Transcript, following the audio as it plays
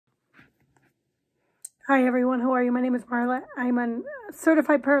Hi everyone, how are you? My name is Marla. I'm a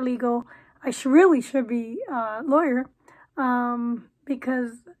certified paralegal. I really should be a lawyer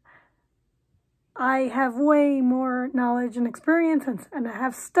because I have way more knowledge and experience and I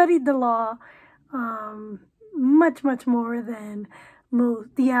have studied the law much more than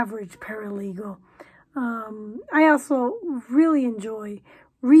the average paralegal. I also really enjoy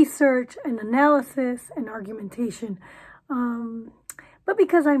research and analysis and argumentation. But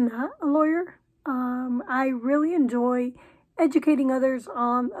because I'm not a lawyer, I really enjoy educating others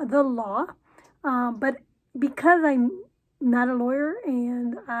on the law. But because I'm not a lawyer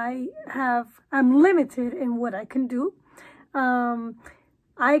and I'm limited in what I can do,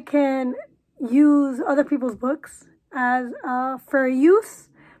 I can use other people's books as fair use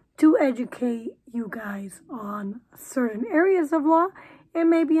to educate you guys on certain areas of law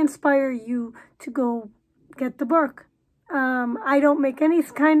and maybe inspire you to go get the book. I don't make any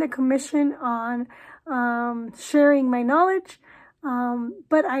kind of commission on sharing my knowledge,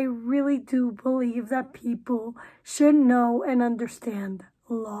 but I really do believe that people should know and understand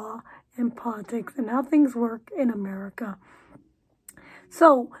law and politics and how things work in America.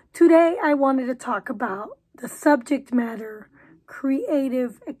 So today I wanted to talk about the subject matter,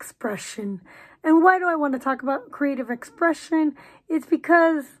 creative expression. And why do I want to talk about creative expression? It's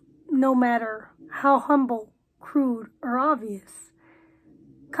because no matter how humble, crude, or obvious,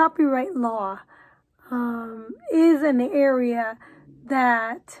 copyright law is an area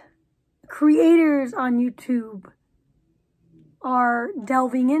that creators on YouTube are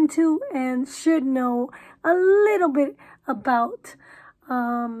delving into and should know a little bit about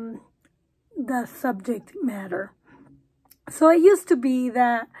the subject matter. So it used to be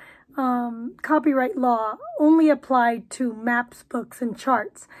that copyright law only applied to maps, books, and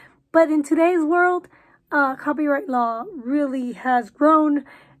charts. But in today's world, copyright law really has grown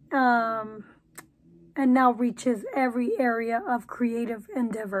and now reaches every area of creative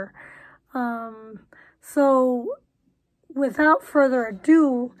endeavor. So without further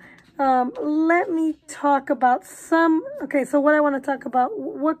ado, let me talk about so what I want to talk about,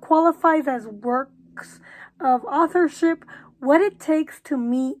 what qualifies as works of authorship, what it takes to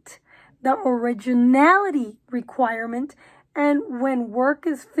meet the originality requirement, and when work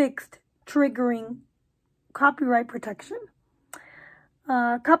is fixed, triggering copyright protection.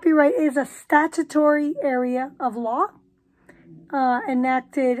 Copyright is a statutory area of law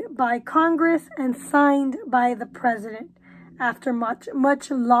enacted by Congress and signed by the President after much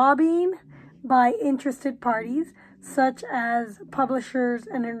lobbying by interested parties such as publishers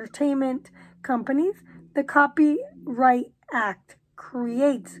and entertainment companies. The Copyright Act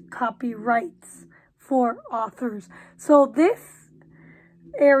creates copyrights for authors. So this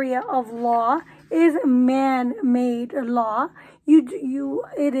area of law is man-made law.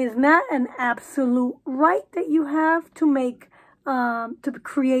 It is not an absolute right that you have to make to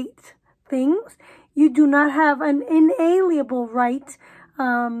create things. You do not have an inalienable right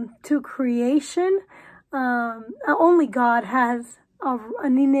to creation. Only God has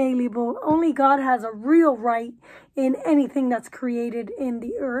Only God has a real right in anything that's created in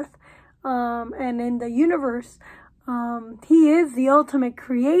the earth and in the universe. He is the ultimate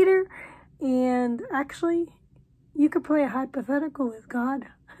creator, and actually, you could play a hypothetical with God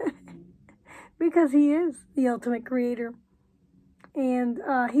because he is the ultimate creator, and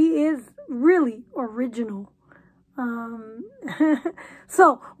he is really original.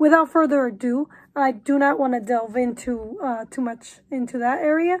 So, without further ado, I do not want to delve into too much into that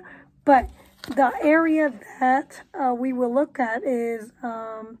area, but the area that we will look at is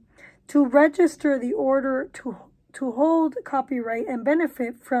to register the order to hold copyright and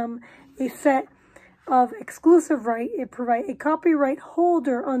benefit from a set of exclusive right. It provides a copyright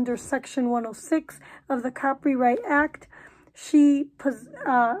holder under Section 106 of the Copyright Act.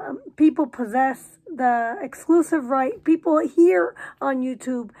 People possess the exclusive right. People here on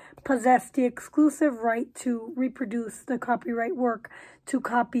YouTube possess the exclusive right to reproduce the copyright work to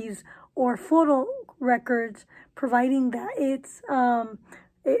copies or photo records, providing that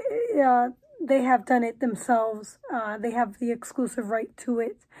they have done it themselves. They have the exclusive right to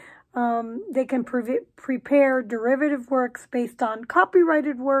it. They can prepare derivative works based on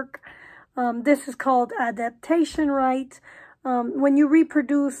copyrighted work. This is called adaptation right. When you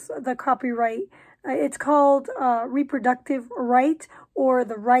reproduce the copyright, it's called reproductive right, or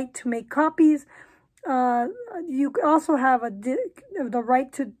the right to make copies. You also have the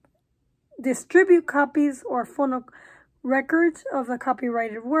right to distribute copies or phono records of the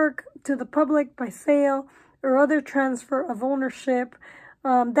copyrighted work to the public by sale or other transfer of ownership.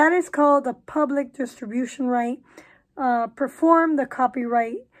 That is called a public distribution right. Perform the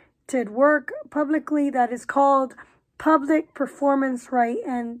copyright protected work publicly, that is called public performance right,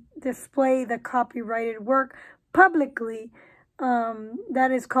 and display the copyrighted work publicly,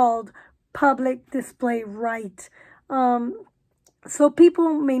 that is called public display right. So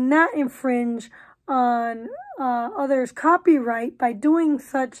people may not infringe on others' copyright by doing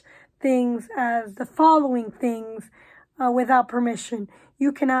such things as the following things without permission.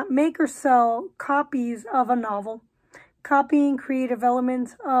 You cannot make or sell copies of a novel, copying creative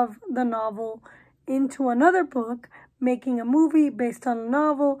elements of the novel into another book, making a movie based on a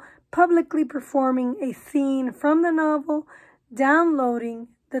novel, publicly performing a scene from the novel, downloading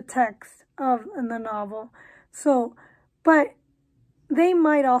the text of the novel. So, but they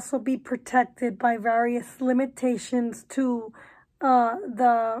might also be protected by various limitations to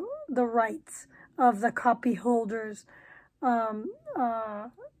the rights of the copy holders'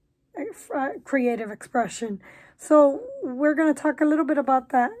 creative expression. So we're going to talk a little bit about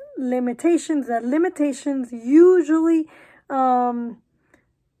that limitations. That limitations usually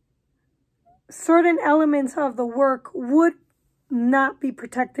certain elements of the work would not be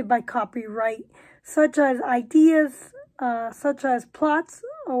protected by copyright, such as ideas, such as plots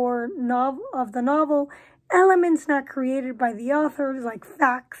or of the novel, elements not created by the authors, like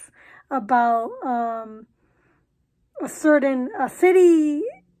facts about a city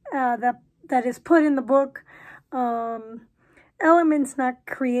that is put in the book, elements not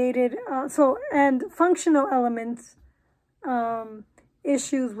created, and functional elements,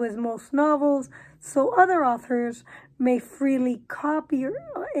 issues with most novels. So other authors may freely copy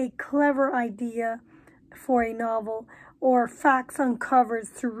a clever idea for a novel, or facts uncovered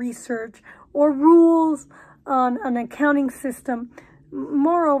through research, or rules on an accounting system.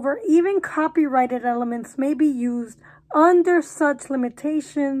 Moreover, even copyrighted elements may be used under such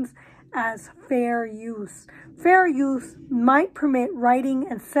limitations as fair use. Fair use might permit writing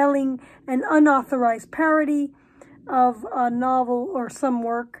and selling an unauthorized parody of a novel or some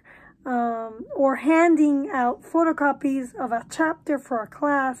work, or handing out photocopies of a chapter for a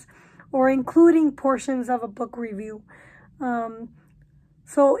class, or including portions of a book review.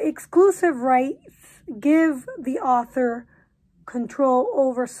 So exclusive rights give the author control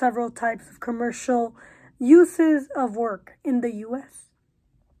over several types of commercial uses of work in the U.S.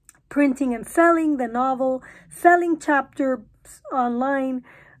 Printing and selling the novel, selling chapters online,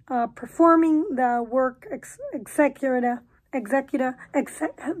 performing the work executive, etc.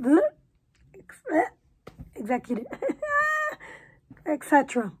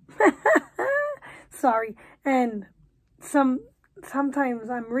 Sorry. And sometimes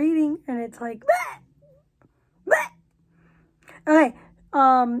I'm reading and it's like, okay.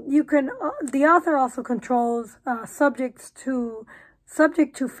 The author also controls subject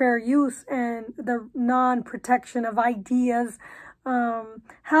to fair use and the non-protection of ideas,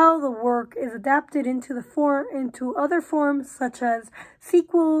 how the work is adapted into other forms such as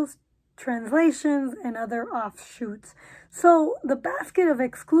sequels, translations, and other offshoots. So the basket of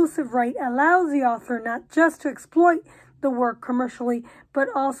exclusive right allows the author not just to exploit the work commercially, but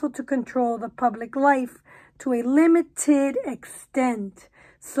also to control the public life to a limited extent.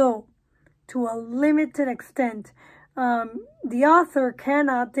 So, to a limited extent, the author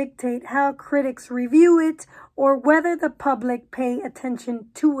cannot dictate how critics review it or whether the public pay attention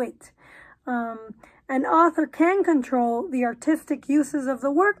to it. An author can control the artistic uses of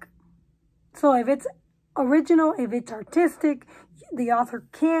the work. So if it's original, if it's artistic, the author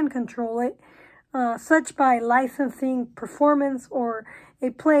can control it, such by licensing performance or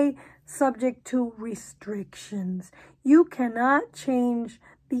a play subject to restrictions. You cannot change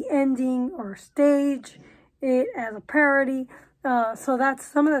the ending or stage it as a parody. So that's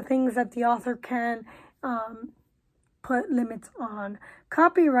some of the things that the author can put limits on.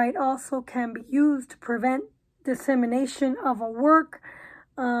 Copyright also can be used to prevent dissemination of a work.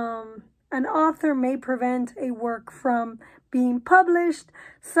 An author may prevent a work from being published,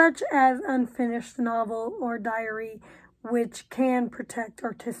 such as unfinished novel or diary, which can protect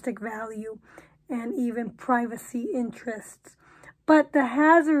artistic value and even privacy interests. But the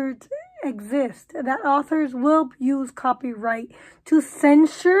hazards exist that authors will use copyright to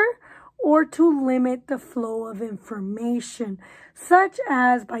censor or to limit the flow of information, such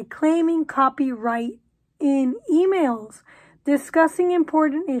as by claiming copyright in emails, discussing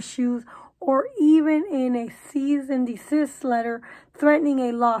important issues, or even in a cease and desist letter threatening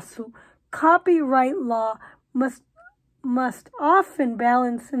a lawsuit. Copyright law must often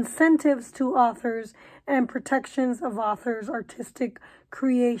balance incentives to authors and protections of authors' artistic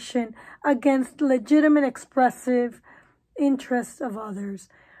creation against legitimate expressive interests of others.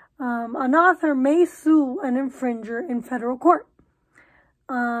 An author may sue an infringer in federal court.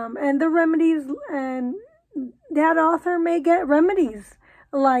 and the remedies, and that author may get remedies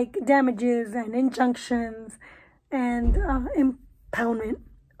like damages and injunctions and impoundment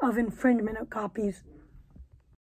of infringement of copies.